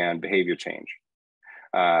and behavior change.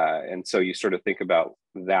 And so you sort of think about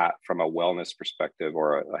that from a wellness perspective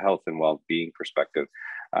or a health and well-being perspective.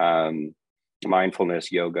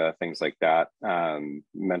 Mindfulness, yoga, things like that,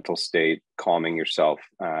 mental state, calming yourself.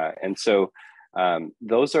 And so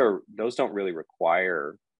those don't really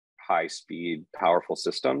require high-speed, powerful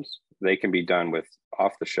systems. They can be done with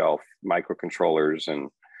off-the-shelf microcontrollers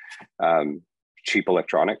and cheap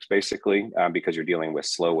electronics, basically, because you're dealing with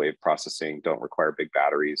slow wave processing, don't require big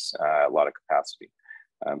batteries, a lot of capacity.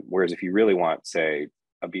 Whereas if you really want, say,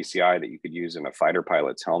 a BCI that you could use in a fighter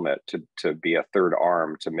pilot's helmet to be a third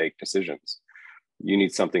arm to make decisions, you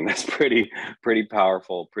need something that's pretty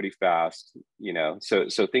powerful, pretty fast,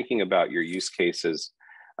 So thinking about your use cases,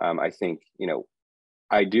 I think,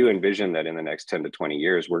 I do envision that in the next 10 to 20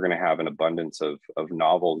 years, we're going to have an abundance of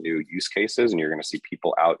novel new use cases, and you're going to see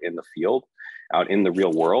people out in the field, out in the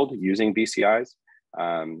real world using BCIs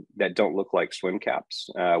that don't look like swim caps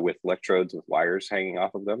with electrodes with wires hanging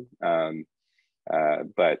off of them.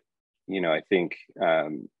 But, I think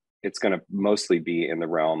it's going to mostly be in the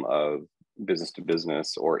realm of business to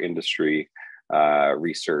business or industry,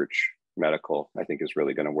 research, medical, I think is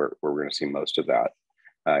really going to work where we're going to see most of that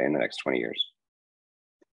in the next 20 years.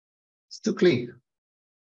 Stukely.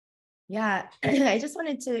 Yeah, I just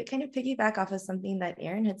wanted to kind of piggyback off of something that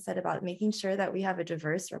Aaron had said about making sure that we have a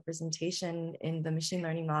diverse representation in the machine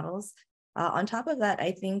learning models. On top of that,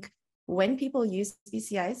 I think when people use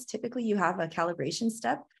BCIs, typically you have a calibration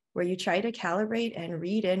step where you try to calibrate and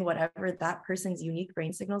read in whatever that person's unique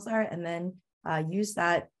brain signals are, and then use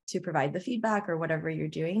that to provide the feedback or whatever you're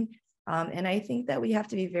doing. And I think that we have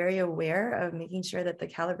to be very aware of making sure that the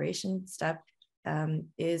calibration step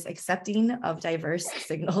is accepting of diverse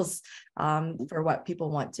signals for what people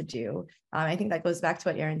want to do. I think that goes back to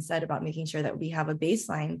what Aaron said about making sure that we have a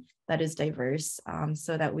baseline that is diverse,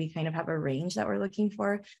 so that we kind of have a range that we're looking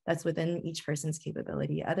for that's within each person's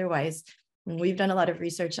capability. Otherwise, we've done a lot of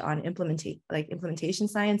research on implementation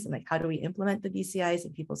science and how do we implement the BCIs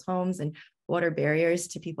in people's homes and what are barriers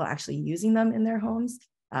to people actually using them in their homes.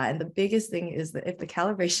 And the biggest thing is that if the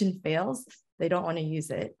calibration fails, they don't want to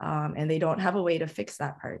use it, and they don't have a way to fix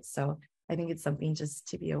that part. So I think it's something just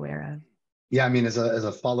to be aware of. Yeah, I mean, as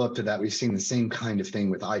a follow-up to that, we've seen the same kind of thing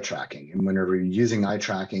with eye tracking. And whenever you're using eye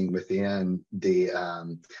tracking within the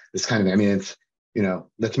this kind of, I mean, it's,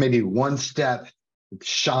 that's maybe one step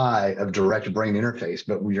shy of direct brain interface,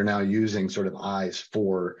 but you're now using sort of eyes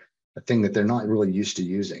for a thing that they're not really used to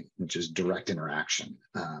using, which is direct interaction.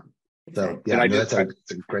 So yeah, that's a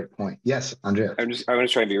great point. Yes, Andrea. I'm going to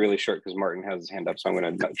try and be really short because Martin has his hand up, so I'm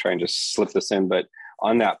going to try and just slip this in. But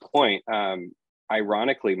on that point,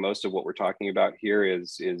 ironically, most of what we're talking about here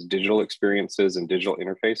is digital experiences and digital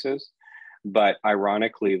interfaces. But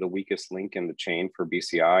ironically, the weakest link in the chain for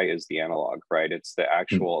BCI is the analog, right? It's the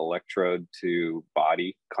actual electrode to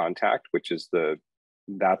body contact, which is the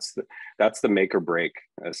that's the make or break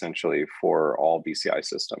essentially for all BCI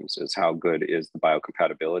systems, is how good is the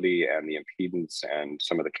biocompatibility and the impedance and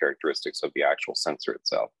some of the characteristics of the actual sensor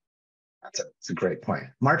itself. That's a great point.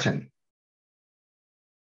 Martin.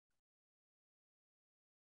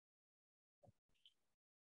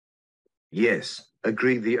 Yes,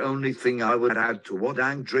 agree. The only thing I would add to what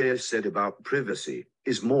Andreas said about privacy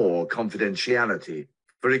is more confidentiality.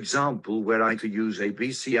 For example, were I to use a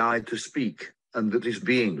BCI to speak and that is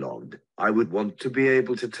being logged, I would want to be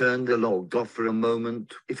able to turn the log off for a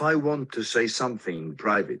moment if I want to say something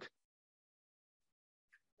private.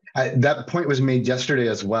 That point was made yesterday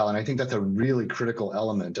as well, and I think that's a really critical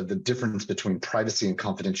element of the difference between privacy and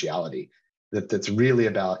confidentiality. That's really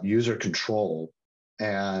about user control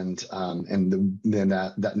and then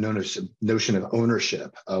that notion of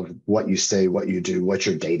ownership of what you say, what you do, what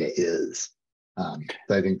your data is. So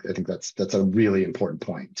I think that's a really important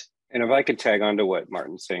point. And if I could tag on to what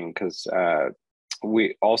Martin's saying, because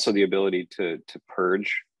we also the ability to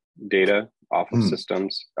purge data off of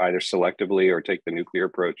systems, either selectively or take the nuclear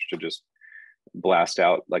approach to just blast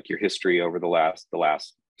out like your history over the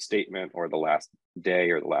last statement or the last day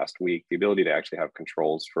or the last week. The ability to actually have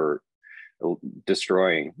controls for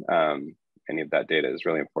destroying any of that data is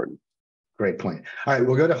really important. Great point. All right,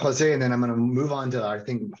 we'll go to Jose, and then I'm going to move on to, I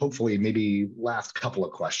think, hopefully maybe last couple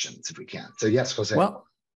of questions if we can. So yes, Jose. Well,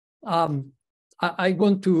 I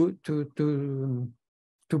want to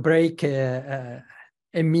break a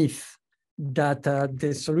myth that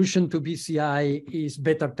the solution to BCI is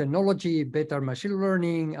better technology, better machine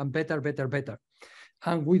learning, and better.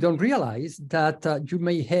 And we don't realize that you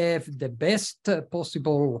may have the best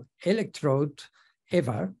possible electrode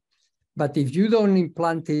ever, but if you don't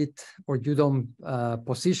implant it or you don't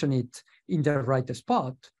position it in the right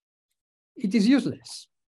spot, it is useless.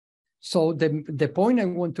 So the point I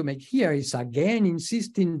want to make here is, again,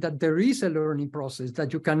 insisting that there is a learning process,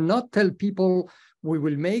 that you cannot tell people, we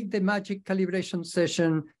will make the magic calibration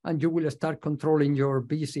session and you will start controlling your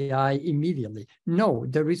BCI immediately. No,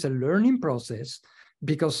 there is a learning process,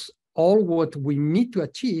 because all what we need to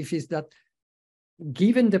achieve is that,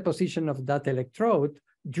 given the position of that electrode,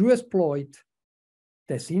 you exploit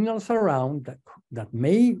the signals around that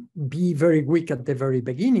may be very weak at the very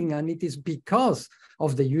beginning, and it is because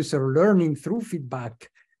of the user learning through feedback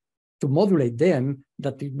to modulate them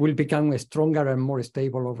that it will become stronger and more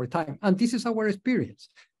stable over time. And this is our experience.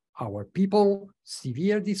 Our people,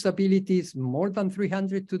 severe disabilities, more than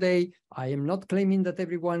 300 today. I am not claiming that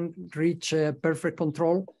everyone reach perfect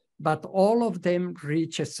control, but all of them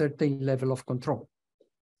reach a certain level of control.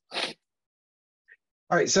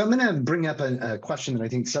 All right, so I'm going to bring up a question that I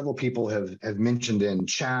think several people have mentioned in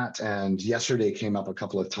chat, and yesterday came up a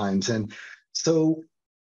couple of times. And so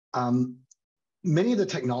many of the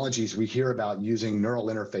technologies we hear about using neural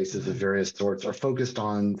interfaces of various sorts are focused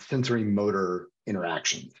on sensory motor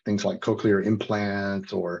interactions, things like cochlear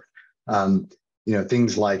implants or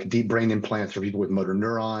things like deep brain implants for people with motor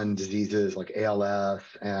neuron diseases like ALS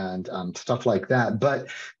and stuff like that. But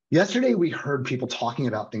yesterday we heard people talking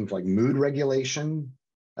about things like mood regulation,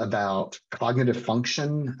 about cognitive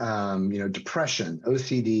function, depression,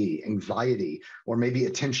 OCD, anxiety, or maybe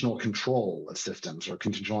attentional control of systems or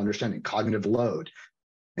conditional understanding, cognitive load.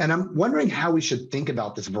 And I'm wondering how we should think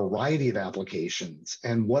about this variety of applications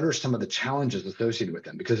and what are some of the challenges associated with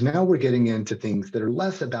them, because now we're getting into things that are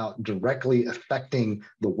less about directly affecting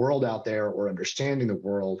the world out there or understanding the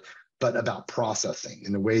world, but about processing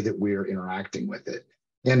and the way that we're interacting with it.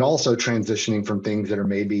 And also transitioning from things that are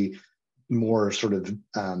maybe more sort of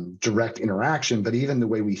direct interaction, but even the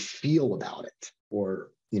way we feel about it,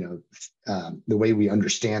 or the way we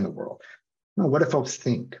understand the world. Well, what do folks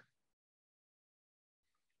think?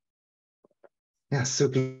 Yeah,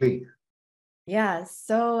 Suki. Yeah,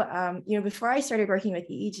 so before I started working with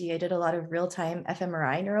EEG, I did a lot of real-time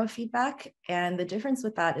fMRI neurofeedback, and the difference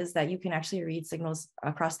with that is that you can actually read signals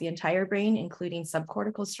across the entire brain, including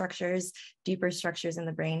subcortical structures, deeper structures in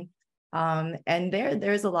the brain. And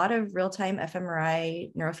there's a lot of real-time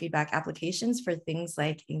fMRI neurofeedback applications for things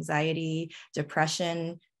like anxiety,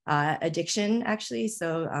 depression, addiction, actually.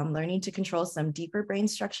 So learning to control some deeper brain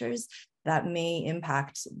structures that may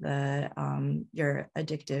impact your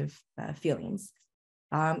addictive feelings.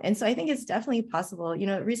 And so I think it's definitely possible.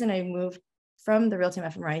 The reason I moved from the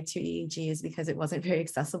real-time fMRI to EEG is because it wasn't very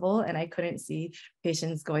accessible and I couldn't see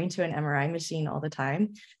patients going to an MRI machine all the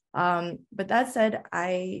time. But that said,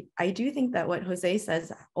 I do think that what Jose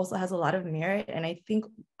says also has a lot of merit. And I think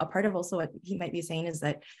a part of also what he might be saying is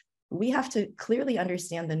that we have to clearly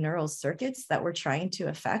understand the neural circuits that we're trying to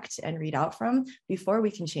affect and read out from before we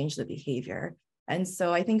can change the behavior. And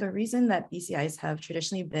so I think a reason that BCIs have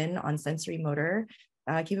traditionally been on sensory motor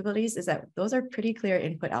capabilities is that those are pretty clear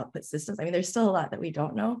input-output systems. I mean, there's still a lot that we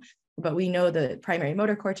don't know, but we know the primary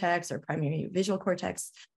motor cortex or primary visual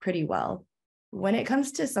cortex pretty well. When it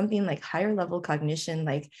comes to something like higher level cognition,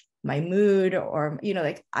 like my mood, or,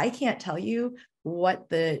 like I can't tell you what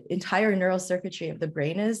the entire neural circuitry of the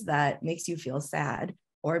brain is that makes you feel sad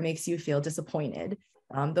or makes you feel disappointed.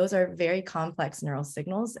 Those are very complex neural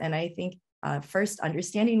signals. And I think first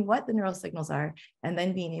understanding what the neural signals are and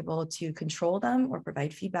then being able to control them or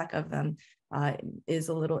provide feedback of them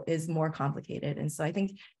is more complicated. And so I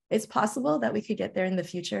think it's possible that we could get there in the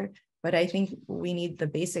future, but I think we need the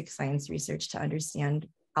basic science research to understand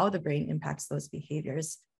how the brain impacts those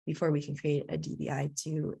behaviors before we can create a DBI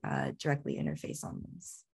to directly interface on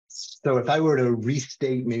those. So if I were to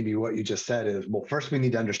restate maybe what you just said is, well, first we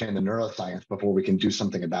need to understand the neuroscience before we can do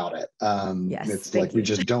something about it. Yes, it's like we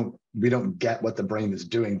don't get what the brain is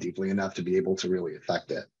doing deeply enough to be able to really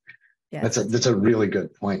affect it. Yes, that's a really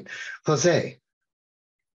good point. Jose.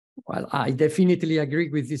 Well, I definitely agree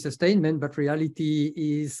with this statement, but reality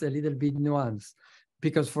is a little bit nuanced.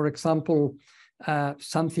 Because, for example,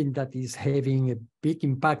 something that is having a big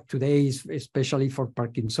impact today, is especially for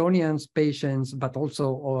Parkinsonian patients, but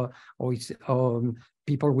also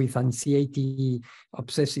people with anxiety,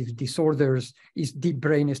 obsessive disorders, is deep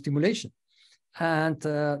brain stimulation. And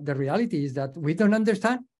the reality is that we don't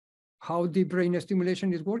understand how deep brain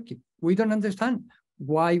stimulation is working. We don't understand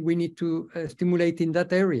why we need to stimulate in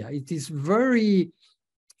that area. It is very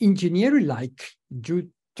engineering-like. You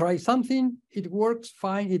try something, it works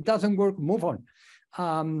fine, it doesn't work, move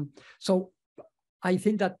on. So I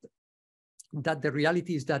think that the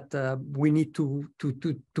reality is that we need to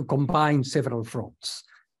combine several fronts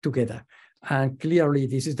together. And clearly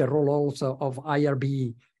this is the role also of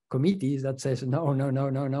IRB committees that says, no,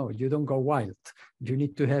 you don't go wild. You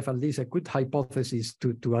need to have at least a good hypothesis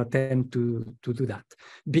to attempt to do that.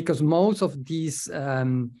 Because most of these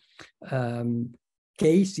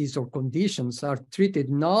cases or conditions are treated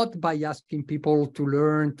not by asking people to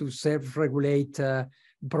learn to self-regulate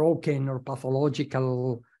broken or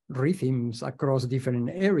pathological rhythms across different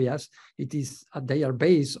areas. It is they are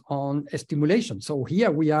based on stimulation. So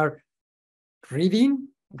here we are reading,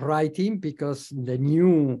 writing, because the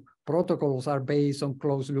new protocols are based on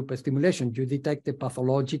closed loop stimulation. You detect a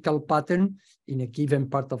pathological pattern in a given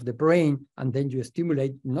part of the brain, and then you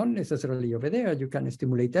stimulate, not necessarily over there, you can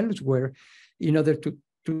stimulate elsewhere in order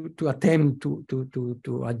to attempt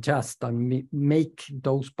to adjust and make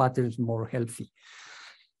those patterns more healthy.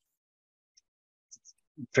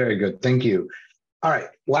 Very good, thank you. All right,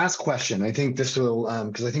 last question. I think this will,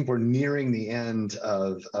 because I think we're nearing the end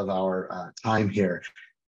of our time here.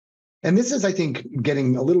 And this is, I think,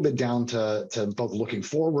 getting a little bit down to both looking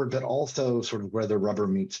forward, but also sort of where the rubber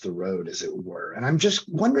meets the road, as it were. And I'm just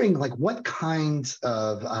wondering, like, what kinds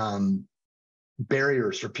of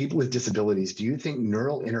barriers for people with disabilities do you think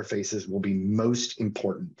neural interfaces will be most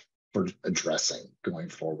important for addressing going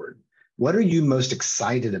forward? What are you most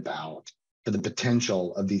excited about for the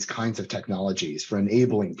potential of these kinds of technologies for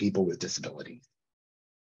enabling people with disabilities?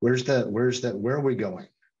 Where are we going?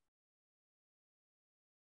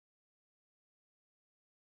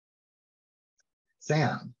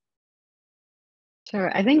 Sam.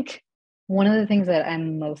 Sure. I think one of the things that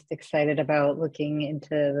I'm most excited about looking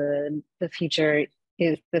into the future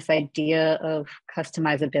is this idea of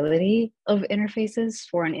customizability of interfaces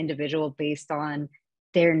for an individual based on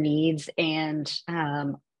their needs and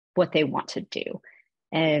what they want to do.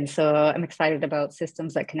 And so I'm excited about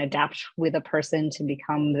systems that can adapt with a person to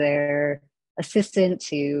become their assistant,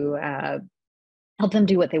 to help them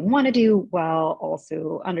do what they want to do, while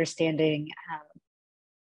also understanding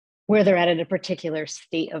where they're at a particular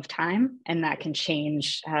state of time. And that can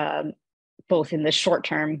change both in the short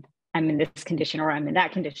term, I'm in this condition or I'm in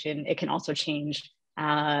that condition. It can also change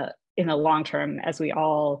in the long term as we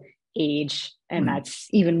all age. And that's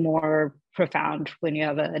even more profound when you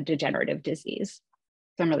have a degenerative disease.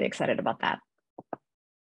 So I'm really excited about that.